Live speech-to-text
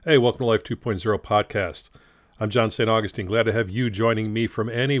Hey, welcome to Life 2.0 podcast. I'm John St. Augustine. Glad to have you joining me from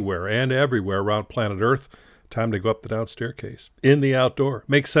anywhere and everywhere around planet Earth. Time to go up the down staircase. In the outdoor.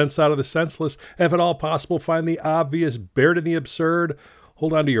 Make sense out of the senseless. If at all possible, find the obvious, buried in the absurd.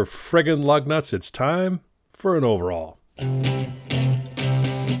 Hold on to your friggin' lug nuts. It's time for an overall.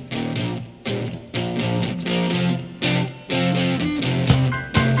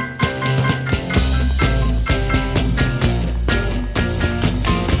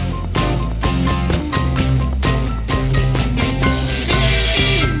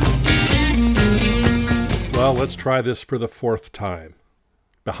 Well, let's try this for the fourth time.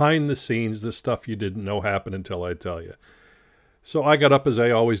 Behind the scenes, the stuff you didn't know happened until I tell you. So I got up, as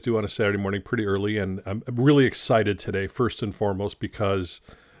I always do on a Saturday morning, pretty early, and I'm really excited today, first and foremost, because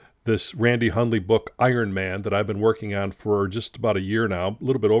this Randy Hundley book, Iron Man, that I've been working on for just about a year now, a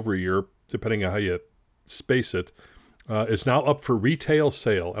little bit over a year, depending on how you space it, is now up for retail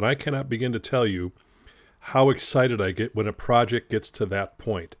sale. And I cannot begin to tell you how excited I get when a project gets to that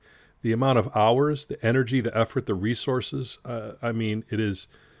point. The amount of hours, the energy, the effort, the resources, it is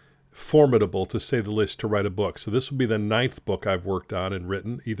formidable, to say the least, to write a book. So this will be the 9th book I've worked on and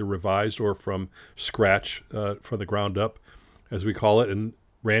written, either revised or from scratch, from the ground up, as we call it. And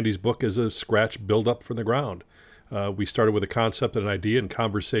Randy's book is a scratch build up from the ground. We started with a concept and an idea and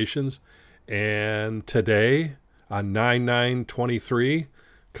conversations. And today, on 9/9/23,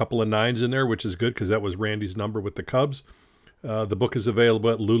 a couple of nines in there, which is good because that was Randy's number with the Cubs. The book is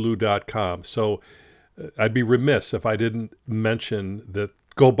available at lulu.com. So I'd be remiss if I didn't mention that.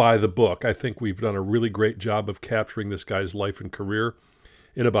 Go buy the book. I think we've done a really great job of capturing this guy's life and career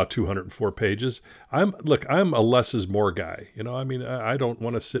in about 204 pages. I'm a less is more guy. I don't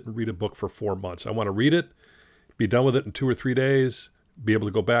want to sit and read a book for 4 months. I want to read it, be done with it in 2 or 3 days, be able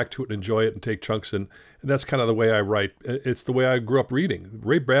to go back to it and enjoy it and take chunks. And that's kind of the way I write. It's the way I grew up reading.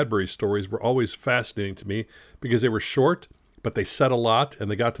 Ray Bradbury's stories were always fascinating to me because they were short, but they said a lot, and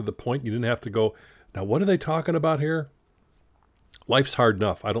they got to the point. You didn't have to go, now what are they talking about here? Life's hard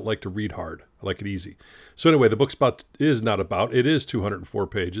enough. I don't like to read hard. I like it easy. So anyway, the book's it is 204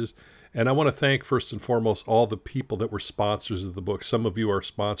 pages. And I want to thank, first and foremost, all the people that were sponsors of the book. Some of you are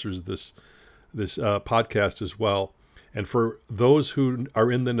sponsors of this podcast as well. And for those who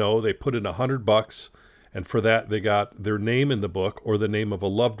are in the know, they put in $100. And for that, they got their name in the book or the name of a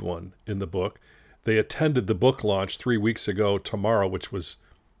loved one in the book. They attended the book launch 3 weeks ago tomorrow, which was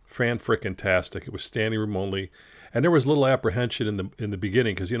fan-frickin-tastic. It was standing room only. And there was a little apprehension in the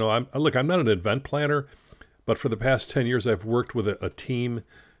beginning because, I'm not an event planner, but for the past 10 years, I've worked with a team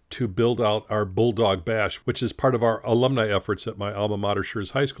to build out our Bulldog Bash, which is part of our alumni efforts at my alma mater,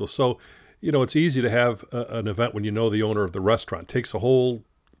 Schurz High School. So, it's easy to have an event when you know the owner of the restaurant. It takes a whole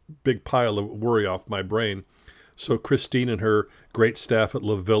big pile of worry off my brain. So Christine and her great staff at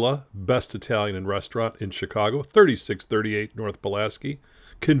La Villa, best Italian and restaurant in Chicago, 3638 North Pulaski,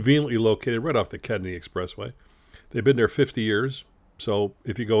 conveniently located right off the Kennedy Expressway. They've been there 50 years. So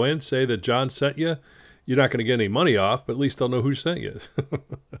if you go in, say that John sent you, you're not going to get any money off, but at least they'll know who sent you.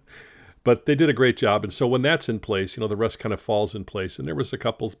 But they did a great job. And so when that's in place, the rest kind of falls in place. And there was a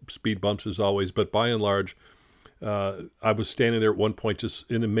couple speed bumps as always, but by and large, I was standing there at one point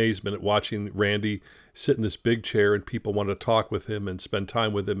just in amazement at watching Randy sit in this big chair, and people wanted to talk with him and spend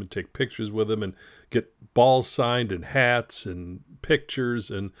time with him and take pictures with him and get balls signed and hats and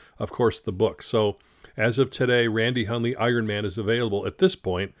pictures and, of course, the book. So as of today, Randy Hundley Iron Man is available at this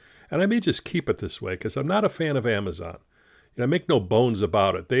point, and I may just keep it this way because I'm not a fan of Amazon. I make no bones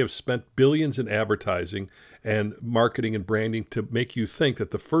about it. They have spent billions in advertising and marketing and branding to make you think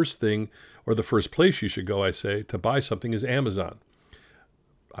that the first thing or the first place you should go, I say, to buy something is Amazon.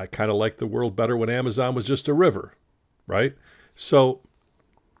 I kind of like the world better when Amazon was just a river, right? So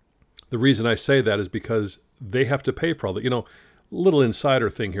the reason I say that is because they have to pay for all that. Little insider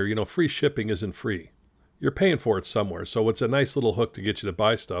thing here, free shipping isn't free. You're paying for it somewhere. So it's a nice little hook to get you to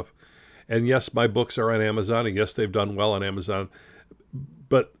buy stuff. And yes, my books are on Amazon, and yes, they've done well on Amazon,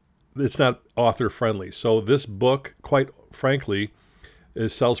 but it's not author friendly. So this book, quite frankly,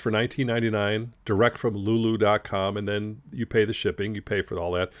 sells for $19.99 direct from lulu.com, and then you pay the shipping, you pay for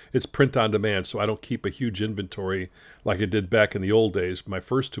all that. It's print on demand, so I don't keep a huge inventory like I did back in the old days. My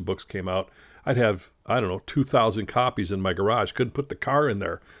first 2 books came out, I'd have, 2,000 copies in my garage. Couldn't put the car in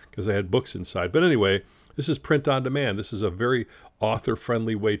there because I had books inside. But anyway, this is print on demand. This is a very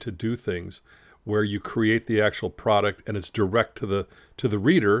author-friendly way to do things where you create the actual product and it's direct to the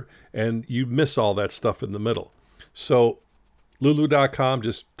reader, and you miss all that stuff in the middle. So Lulu.com,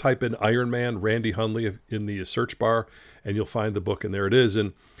 just type in Iron Man, Randy Hundley in the search bar, and you'll find the book, and there it is.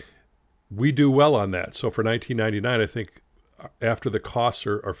 And we do well on that. So for $19.99, I think after the costs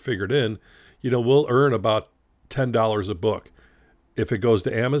are figured in, we'll earn about $10 a book. If it goes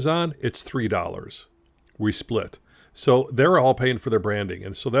to Amazon, it's $3. We split. So they're all paying for their branding.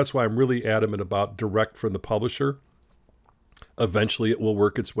 And so that's why I'm really adamant about direct from the publisher. Eventually, it will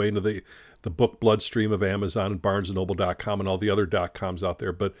work its way into the book bloodstream of Amazon and BarnesandNoble.com and all the other .coms out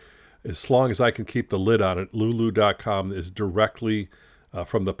there. But as long as I can keep the lid on it, Lulu.com is directly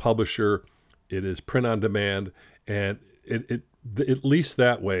from the publisher. It is print on demand, and it at least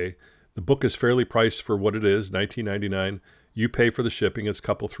that way, the book is fairly priced for what it is, $19.99. You pay for the shipping. It's a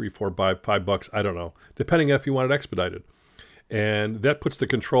couple, $3, $4, $5, I don't know, depending if you want it expedited. And that puts the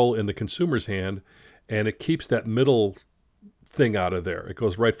control in the consumer's hand, and it keeps that middle thing out of there. It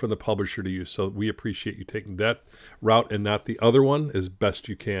goes right from the publisher to you. So we appreciate you taking that route and not the other one as best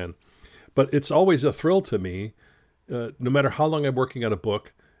you can. But it's always a thrill to me, no matter how long I'm working on a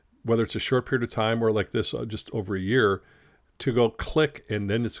book, whether it's a short period of time or like this, just over a year, to go click and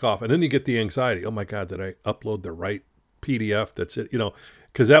then it's off. And then you get the anxiety. Oh my God, did I upload the right PDF? That's it,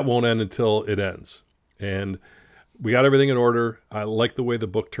 because that won't end until it ends. And we got everything in order. I like the way the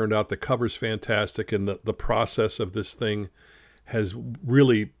book turned out. The cover's fantastic. And the process of this thing has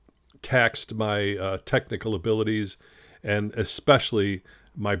really taxed my technical abilities and especially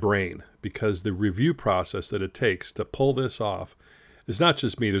my brain, because the review process that it takes to pull this off is not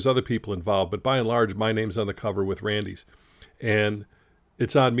just me. There's other people involved, but by and large, my name's on the cover with Randy's. And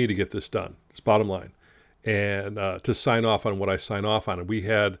it's on me to get this done. It's bottom line. And to sign off on what I sign off on. And we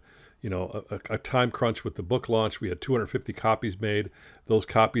had, a time crunch with the book launch. We had 250 copies made. Those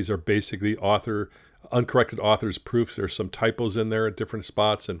copies are basically uncorrected author's proofs. There's some typos in there at different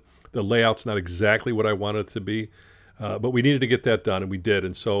spots, and the layout's not exactly what I wanted it to be. But we needed to get that done, and we did.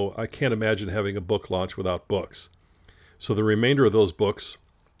 And so I can't imagine having a book launch without books. So the remainder of those books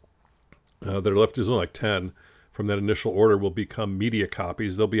that are left, there's only like 10 from that initial order, will become media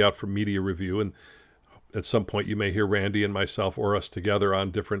copies. They'll be out for media review. And at some point, you may hear Randy and myself or us together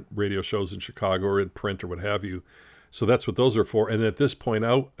on different radio shows in Chicago or in print or what have you. So that's what those are for. And at this point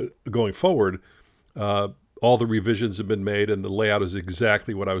out, going forward, all the revisions have been made and the layout is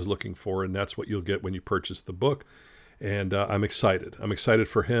exactly what I was looking for. And that's what you'll get when you purchase the book. And I'm excited. I'm excited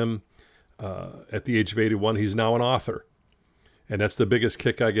for him. At the age of 81, he's now an author. And that's the biggest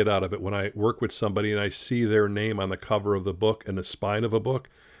kick I get out of it. When I work with somebody and I see their name on the cover of the book and the spine of a book,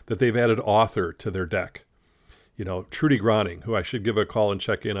 that they've added author to their deck. Trudy Groning, who I should give a call and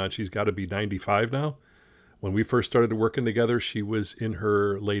check in on, she's got to be 95 now. When we first started working together, she was in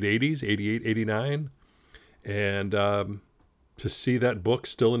her late 80s, 88, 89. And to see that book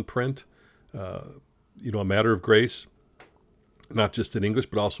still in print, A Matter of Grace, not just in English,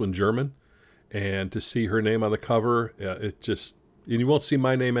 but also in German. And to see her name on the cover, and you won't see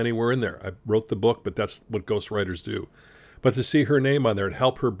my name anywhere in there. I wrote the book, but that's what ghostwriters do. But to see her name on there and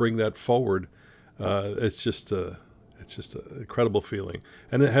help her bring that forward, it's just an incredible feeling.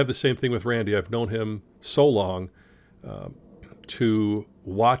 And I have the same thing with Randy. I've known him so long to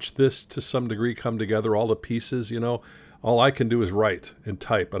watch this to some degree come together, all the pieces, all I can do is write and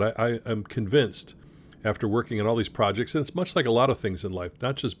type. But I am convinced after working on all these projects, and it's much like a lot of things in life,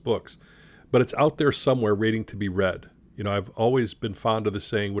 not just books, but it's out there somewhere waiting to be read. I've always been fond of the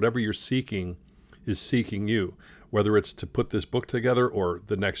saying, whatever you're seeking is seeking you, whether it's to put this book together or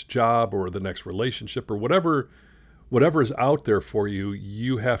the next job or the next relationship or whatever is out there for you,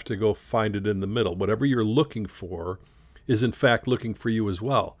 you have to go find it in the middle. Whatever you're looking for is in fact looking for you as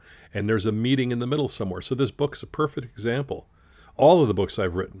well. And there's a meeting in the middle somewhere. So this book's a perfect example. All of the books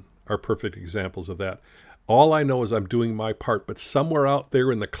I've written are perfect examples of that. All I know is I'm doing my part, but somewhere out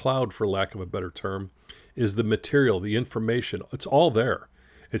there in the cloud, for lack of a better term, is the material, the information. It's all there.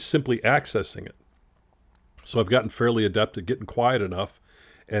 It's simply accessing it. So I've gotten fairly adept at getting quiet enough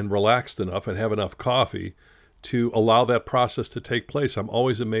and relaxed enough and have enough coffee to allow that process to take place. I'm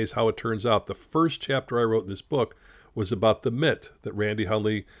always amazed how it turns out. The first chapter I wrote in this book was about the mitt that Randy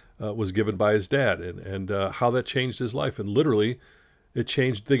Hundley was given by his dad and how that changed his life. And literally, it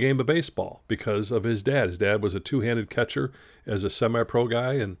changed the game of baseball because of his dad. His dad was a two-handed catcher as a semi-pro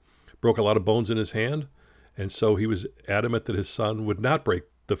guy and broke a lot of bones in his hand. And so he was adamant that his son would not break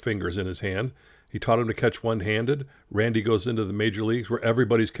the fingers in his hand. He taught him to catch one-handed. Randy goes into the major leagues where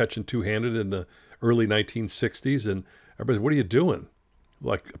everybody's catching two-handed in the early 1960s. And everybody's, what are you doing?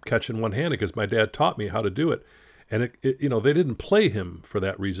 Like, I'm catching one-handed because my dad taught me how to do it. And, they didn't play him for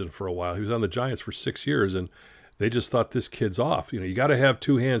that reason for a while. He was on the Giants for 6 years, and they just thought this kid's off. You got to have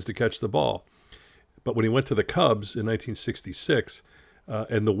two hands to catch the ball. But when he went to the Cubs in 1966,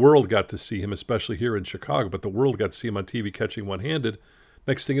 and the world got to see him, especially here in Chicago, but the world got to see him on TV catching one-handed,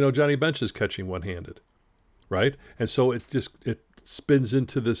 next thing you know, Johnny Bench is catching one-handed. right? And so it spins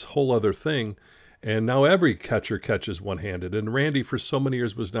into this whole other thing. And now every catcher catches one-handed. And Randy, for so many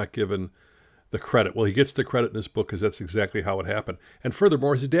years, was not given the credit. Well, he gets the credit in this book because that's exactly how it happened. And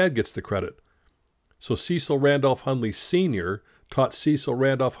furthermore, his dad gets the credit. So Cecil Randolph Hundley Sr. taught Cecil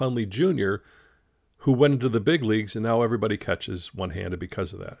Randolph Hundley Jr., who went into the big leagues, and now everybody catches one-handed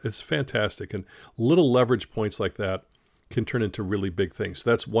because of that. It's fantastic. And little leverage points like that can turn into really big things. So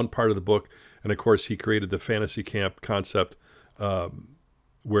that's one part of the book. And, of course, he created the fantasy camp concept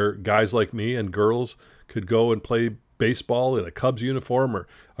where guys like me and girls could go and play baseball in a Cubs uniform or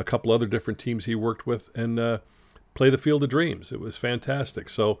a couple other different teams he worked with and play the Field of Dreams. It was fantastic.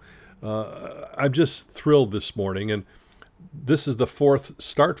 So I'm just thrilled this morning. And this is the fourth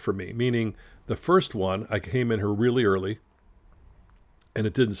start for me, meaning the first one, I came in here really early and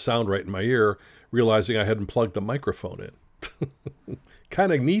it didn't sound right in my ear, realizing I hadn't plugged the microphone in.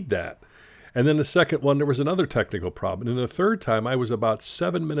 Kind of need that. And then the second one, there was another technical problem. And the third time, I was about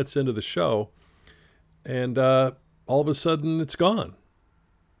 7 minutes into the show, and all of a sudden, it's gone.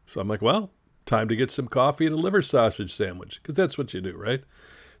 So I'm like, well, time to get some coffee and a liver sausage sandwich, because that's what you do, right?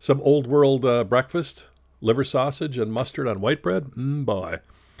 Some old world breakfast, liver sausage and mustard on white bread, boy.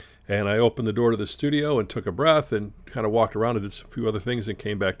 And I opened the door to the studio and took a breath and kind of walked around and did a few other things and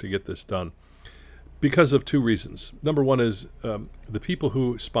came back to get this done. Because of two reasons. Number one is the people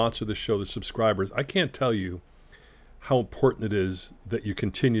who sponsor the show, the subscribers. I can't tell you how important it is that you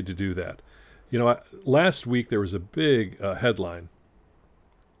continue to do that. You know, last week there was a big headline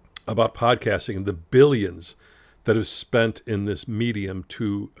about podcasting and the billions that is spent in this medium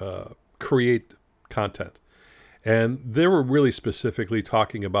to create content. And they were really specifically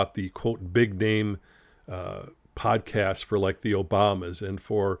talking about the, quote, big name podcasts for like the Obamas and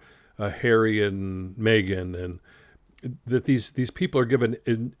for Harry and Meghan, and that these people are given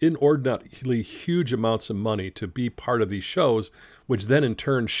inordinately huge amounts of money to be part of these shows, which then in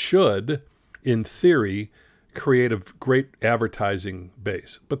turn should, in theory, create a great advertising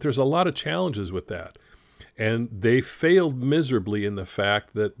base. But there's a lot of challenges with that. And they failed miserably in the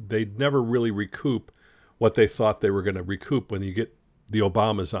fact that they'd never really recoup what they thought they were going to recoup when you get the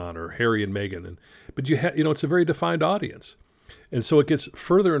Obamas on or Harry and Meghan. But it's a very defined audience. And so it gets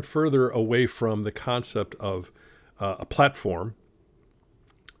further and further away from the concept of a platform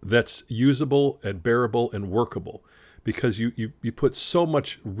that's usable and bearable and workable, because you put so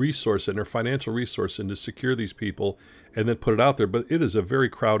much resource in, or financial resource in, to secure these people and then put it out there. But it is a very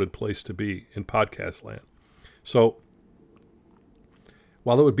crowded place to be in podcast land. So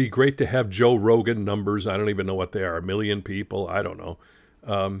while it would be great to have Joe Rogan numbers, I don't even know what they are, 1 million people, I don't know.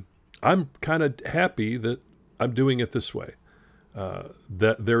 I'm kind of happy that I'm doing it this way.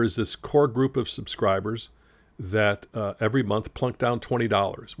 That there is this core group of subscribers that every month plunk down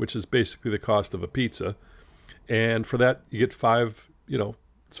 $20, which is basically the cost of a pizza. And for that, you get it's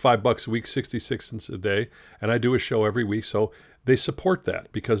 $5 a week, 66 cents a day. And I do a show every week. So they support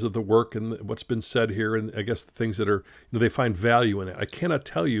that because of the work and what's been said here. And I guess the things that are, they find value in it. I cannot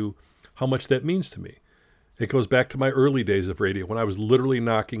tell you how much that means to me. It goes back to my early days of radio when I was literally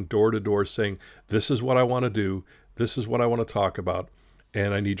knocking door to door saying, this is what I want to do. This is what I want to talk about,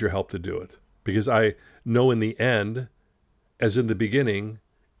 and I need your help to do it. Because I know in the end, as in the beginning,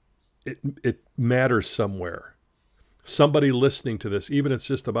 it matters somewhere. Somebody listening to this, even if it's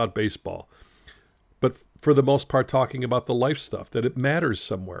just about baseball, but for the most part talking about the life stuff, that it matters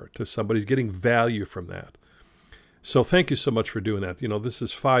somewhere to somebody's getting value from that. So thank you so much for doing that. This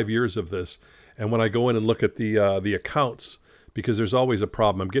is 5 years of this, and when I go in and look at the accounts, because there's always a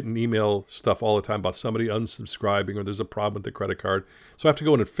problem. I'm getting email stuff all the time about somebody unsubscribing or there's a problem with the credit card. So I have to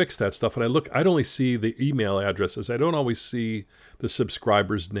go in and fix that stuff. And I'd only see the email addresses. I don't always see the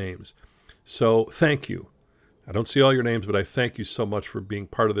subscribers' names. So thank you. I don't see all your names, but I thank you so much for being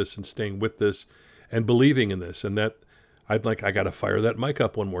part of this and staying with this and believing in this. And that I got to fire that mic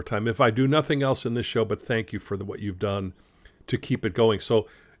up one more time. If I do nothing else in this show, but thank you for what you've done to keep it going. So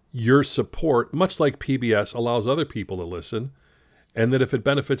your support, much like PBS, allows other people to listen. And that if it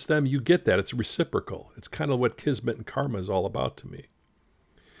benefits them, you get that. It's reciprocal. It's kind of what Kismet and Karma is all about to me.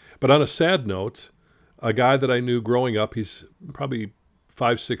 But on a sad note, a guy that I knew growing up, he's probably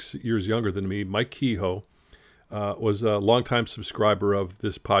 5-6 years younger than me, Mike Kehoe, was a longtime subscriber of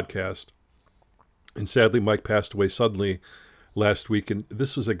this podcast. And sadly, Mike passed away suddenly last week. And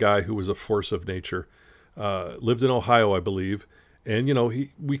this was a guy who was a force of nature. Lived in Ohio, I believe. And,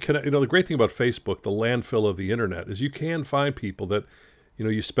 the great thing about Facebook, the landfill of the internet, is you can find people that,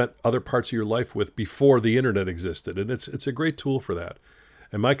 you spent other parts of your life with before the internet existed. And it's a great tool for that.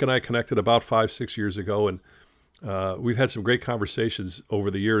 And Mike and I connected about 5-6 years ago, and we've had some great conversations over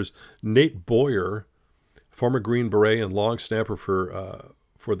the years. Nate Boyer former Green Beret and long snapper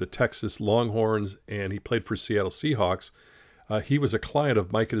for the Texas Longhorns, and he played for Seattle Seahawks. He was a client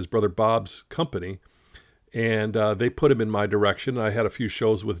of Mike and his brother Bob's company, and they put him in my direction. I had a few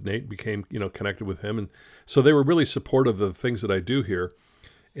shows with Nate, became connected with him, and so they were really supportive of the things that I do here.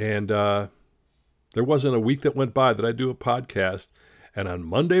 And there wasn't a week that went by that I do a podcast, and on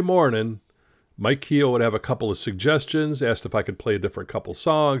Monday morning, Mike Keogh would have a couple of suggestions, asked if I could play a different couple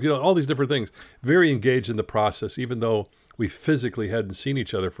songs, all these different things. Very engaged in the process, even though we physically hadn't seen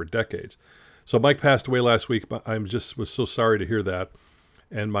each other for decades. So Mike passed away last week. I was so sorry to hear that.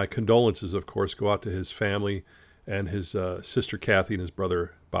 And my condolences, of course, go out to his family and his sister Kathy and his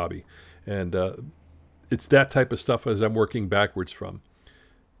brother Bobby. And it's that type of stuff as I'm working backwards from.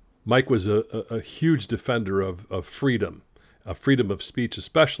 Mike was a huge defender of freedom of speech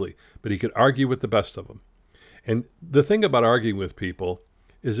especially, but he could argue with the best of them. And the thing about arguing with people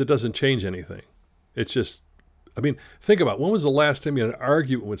is it doesn't change anything. It's just, think about when was the last time you had an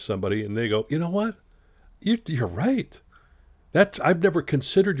argument with somebody and they go, you know what? You're right. I've never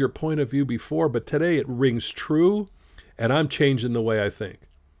considered your point of view before, but today it rings true and I'm changing the way I think.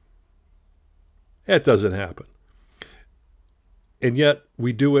 It doesn't happen. And yet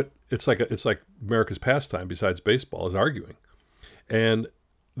we do it. It's like America's pastime besides baseball is arguing. And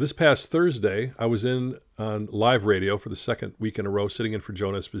this past Thursday, I was on live radio for the second week in a row, sitting in for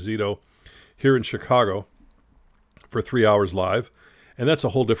Joan Esposito here in Chicago for 3 hours live. And that's a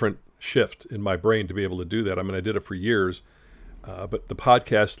whole different shift in my brain to be able to do that. I did it for years. But the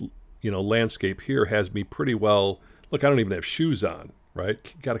podcast, landscape here has me pretty well. Look, I don't even have shoes on, right?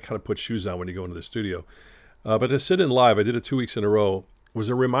 Got to kind of put shoes on when you go into the studio. But to sit in live, I did it 2 weeks in a row, was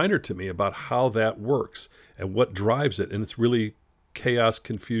a reminder to me about how that works and what drives it. And it's really chaos,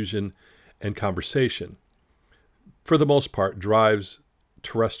 confusion, and conversation. For the most part, drives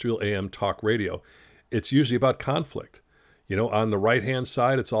terrestrial AM talk radio. It's usually about conflict. On the right-hand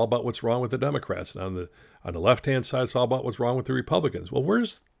side, it's all about what's wrong with the Democrats. And on the left-hand side, it's all about what's wrong with the Republicans. Well,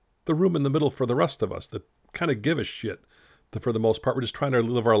 where's the room in the middle for the rest of us that kind of give a shit? For the most part, we're just trying to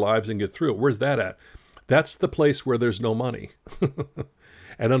live our lives and get through it. Where's that at? That's the place where there's no money.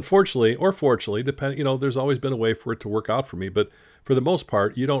 And unfortunately, or fortunately, there's always been a way for it to work out for me. But for the most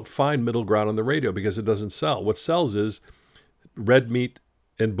part, you don't find middle ground on the radio because it doesn't sell. What sells is red meat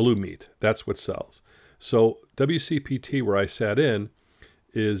and blue meat. That's what sells. So WCPT, where I sat in,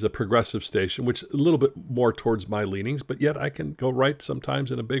 is a progressive station, which is a little bit more towards my leanings, but yet I can go right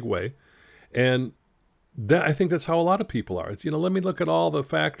sometimes in a big way. And I think that's how a lot of people are. It's, let me look at all the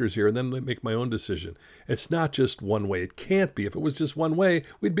factors here and then make my own decision. It's not just one way. It can't be. If it was just one way,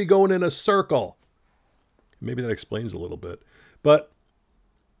 we'd be going in a circle. Maybe that explains a little bit. But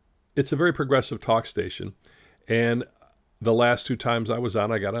it's a very progressive talk station. And the last 2 times I was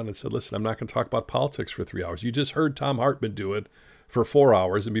on, I got on and said, listen, I'm not going to talk about politics for 3 hours. You just heard Thom Hartmann do it for 4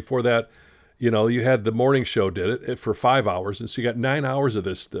 hours. And before that, you had the morning show did it for 5 hours. And so you got 9 hours of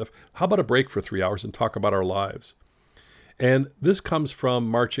this stuff. How about a break for 3 hours and talk about our lives? And this comes from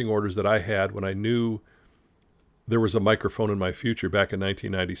marching orders that I had when I knew there was a microphone in my future back in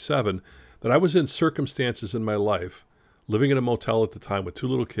 1997, that I was in circumstances in my life, living in a motel at the time with 2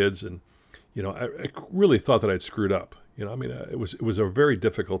 little kids. And, I really thought that I'd screwed up. It was a very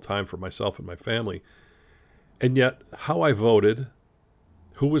difficult time for myself and my family. And yet how I voted,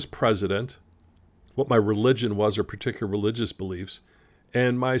 who was president, what my religion was or particular religious beliefs,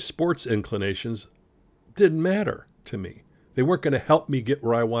 and my sports inclinations didn't matter to me. They weren't going to help me get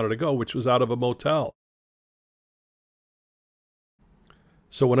where I wanted to go, which was out of a motel.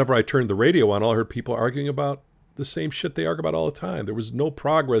 So whenever I turned the radio on, I heard people arguing about the same shit they argue about all the time. There was no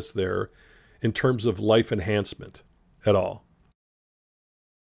progress there in terms of life enhancement at all.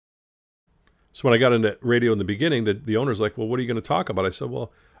 So when I got into radio in the beginning, the owner's like, well, what are you going to talk about? I said,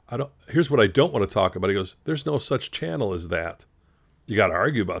 well, here's what I don't want to talk about. He goes, there's no such channel as that. You got to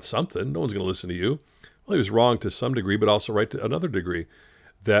argue about something. No one's going to listen to you. Well, he was wrong to some degree, but also right to another degree,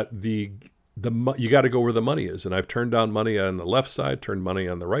 that you got to go where the money is. And I've turned down money on the left side, turned money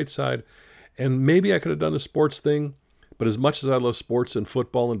on the right side. And maybe I could have done the sports thing, but as much as I love sports and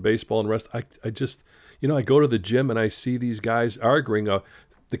football and baseball and rest, I just, I go to the gym and I see these guys arguing.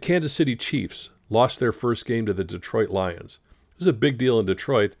 The Kansas City Chiefs lost their first game to the Detroit Lions. It was a big deal in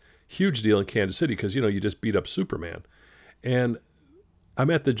Detroit, huge deal in Kansas City because, you just beat up Superman. And I'm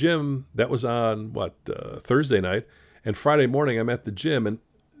at the gym. That was on, Thursday night. And Friday morning, I'm at the gym. And,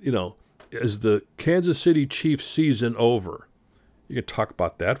 is the Kansas City Chiefs season over? You can talk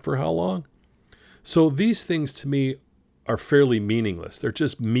about that for how long? So these things to me are fairly meaningless. They're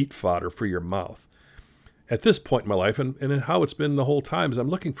just meat fodder for your mouth. At this point in my life, and how it's been the whole time, is I'm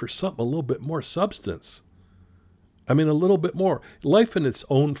looking for something a little bit more substance. I mean, a little bit more. Life in its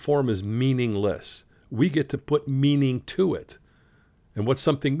own form is meaningless. We get to put meaning to it. And what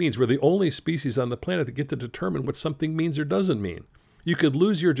something means. We're the only species on the planet that get to determine what something means or doesn't mean. You could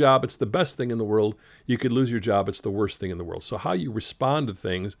lose your job, it's the best thing in the world. You could lose your job, it's the worst thing in the world. So how you respond to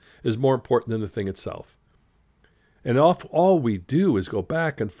things is more important than the thing itself. And if all we do is go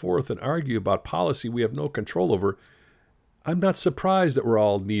back and forth and argue about policy we have no control over, I'm not surprised that we're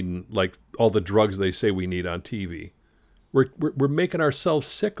all needing like all the drugs they say we need on TV. We're making ourselves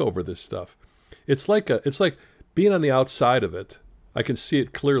sick over this stuff. It's like being on the outside of it. I can see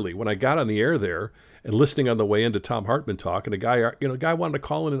it clearly. When I got on the air there and listening on the way into Thom Hartmann talk, and a guy wanted to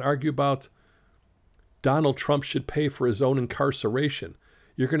call in and argue about Donald Trump should pay for his own incarceration.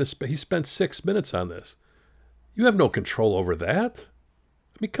 He spent 6 minutes on this. You have no control over that.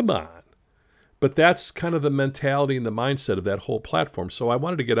 I mean, come on. But that's kind of the mentality and the mindset of that whole platform. So I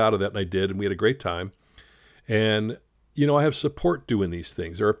wanted to get out of that, and I did, and we had a great time. And, I have support doing these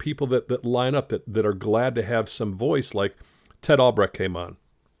things. There are people that line up that are glad to have some voice, like Ted Albrecht came on.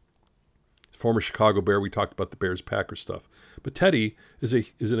 Former Chicago Bear, we talked about the Bears-Packers stuff. But Teddy is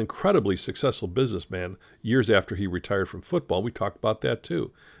an incredibly successful businessman years after he retired from football. We talked about that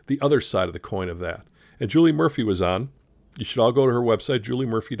too. The other side of the coin of that. And Julie Murphy was on. You should all go to her website,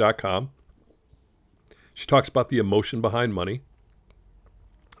 juliemurphy.com. She talks about the emotion behind money.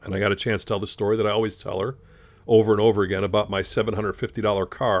 And I got a chance to tell the story that I always tell her over and over again about my $750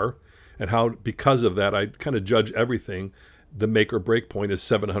 car and how because of that I kind of judge everything. The make or break point is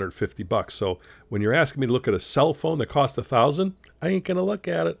 $750. So when you're asking me to look at a cell phone that costs $1,000, I ain't going to look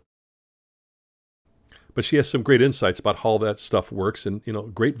at it. But she has some great insights about how that stuff works and,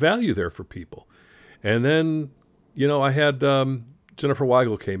 great value there for people. And then, I had Jennifer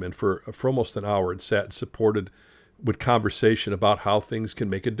Weigel came in for almost an hour and sat and supported with conversation about how things can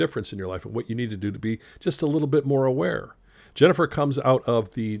make a difference in your life and what you need to do to be just a little bit more aware. Jennifer comes out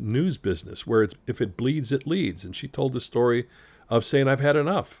of the news business where if it bleeds, it leads. And she told the story of saying, I've had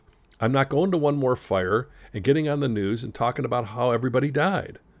enough. I'm not going to one more fire and getting on the news and talking about how everybody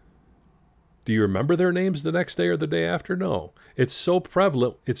died. Do you remember their names the next day or the day after? No. It's so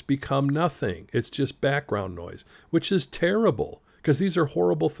prevalent, it's become nothing. It's just background noise, which is terrible because these are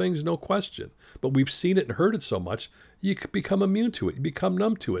horrible things, no question. But we've seen it and heard it so much, you become immune to it. You become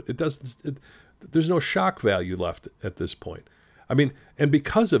numb to it. There's no shock value left at this point. I mean, and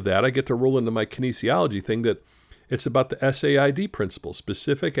because of that, I get to roll into my kinesiology thing that it's about the SAID principle,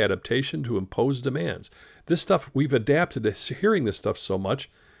 specific adaptation to imposed demands. This stuff, we've adapted to hearing this stuff so much,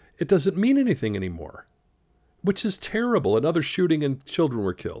 it doesn't mean anything anymore, which is terrible. Another shooting and children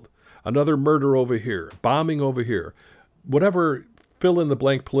were killed. Another murder over here, bombing over here. Whatever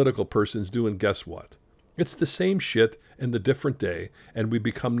fill-in-the-blank political person's doing, guess what? It's the same shit in the different day, and we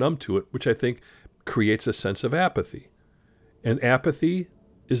become numb to it, which I think creates a sense of apathy. And apathy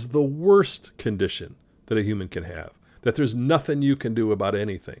is the worst condition that a human can have, that there's nothing you can do about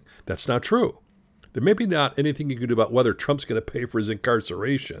anything. That's not true. There may be not anything you can do about whether Trump's going to pay for his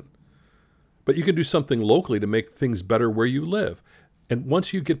incarceration, but you can do something locally to make things better where you live. And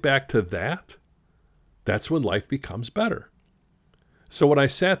once you get back to that, that's when life becomes better. So when I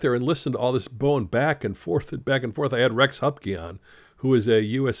sat there and listened to all this going back and forth, I had Rex Hupke on, who is a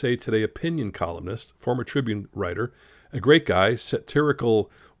USA Today opinion columnist, former Tribune writer, a great guy,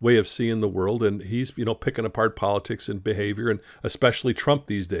 satirical way of seeing the world, and he's picking apart politics and behavior, and especially Trump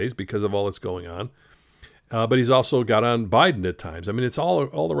these days because of all that's going on. But he's also got on Biden at times. I mean, it's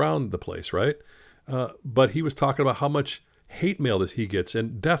all around the place, right? But he was talking about how much hate mail that he gets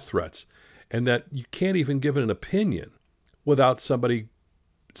and death threats, and that you can't even give it an opinion without somebody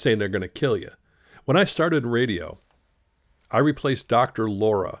saying they're going to kill you. When I started in radio, I replaced Dr.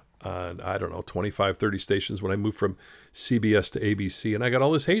 Laura on, 25, 30 stations when I moved from CBS to ABC, and I got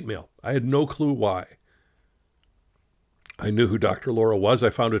all this hate mail. I had no clue why. I knew who Dr. Laura was.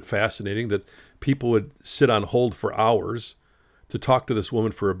 I found it fascinating that people would sit on hold for hours to talk to this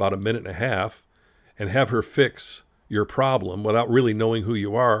woman for about a minute and a half and have her fix your problem without really knowing who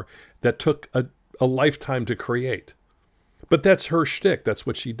you are. That took a lifetime to create. But that's her shtick. That's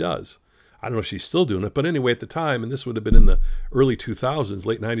what she does. I don't know if she's still doing it, but anyway, at the time, and this would have been in the early 2000s,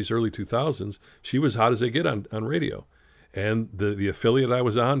 late 90s, early 2000s, she was hot as they get on radio. And the affiliate I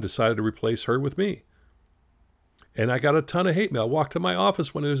was on decided to replace her with me. And I got a ton of hate mail. I walked to my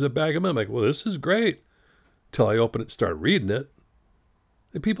office when there was a bag of mail. I'm like, well, this is great. Till I opened it and started reading it.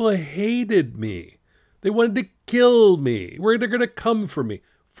 The people hated me. They wanted to kill me. Where they're going to come for me.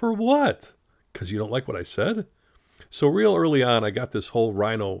 For what? Because you don't like what I said? So real early on, I got this whole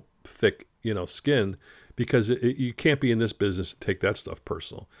rhino thick, skin, because you can't be in this business and take that stuff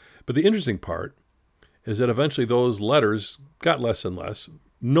personal. But the interesting part is that eventually those letters got less and less.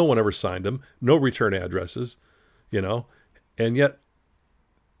 No one ever signed them, no return addresses, and yet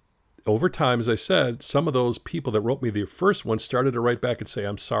over time, as I said, some of those people that wrote me the first one started to write back and say,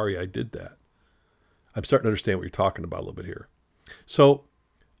 I'm sorry I did that. I'm starting to understand what you're talking about a little bit here. So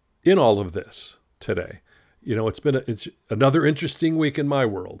in all of this today, it's another interesting week in my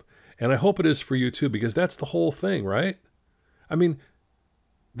world. And I hope it is for you too, because that's the whole thing, right? I mean,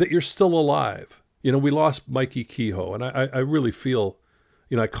 that you're still alive. We lost Mikey Kehoe, and I really feel,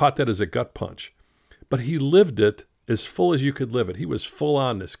 I caught that as a gut punch. But he lived it as full as you could live it. He was full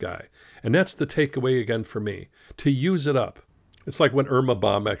on, this guy. And that's the takeaway again for me, to use it up. It's like when Irma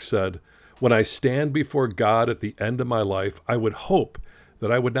Bomek said, when I stand before God at the end of my life, I would hope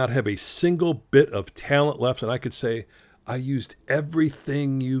that I would not have a single bit of talent left, and I could say, I used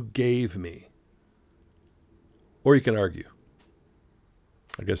everything you gave me. Or you can argue.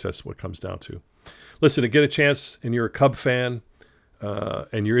 I guess that's what it comes down to. Listen, to get a chance and you're a Cub fan,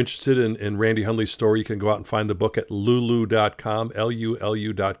 and you're interested in Randy Hundley's story, you can go out and find the book at lulu.com,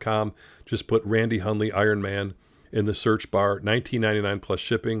 Lulu.com. Just put Randy Hundley Iron Man in the search bar, $19.99 plus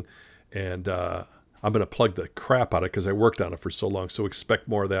shipping. And I'm going to plug the crap out of it because I worked on it for so long. So expect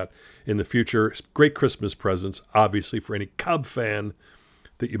more of that in the future. Great Christmas presents, obviously, for any Cub fan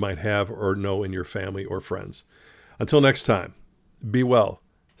that you might have or know in your family or friends. Until next time, be well,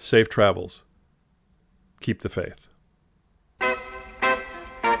 safe travels, keep the faith.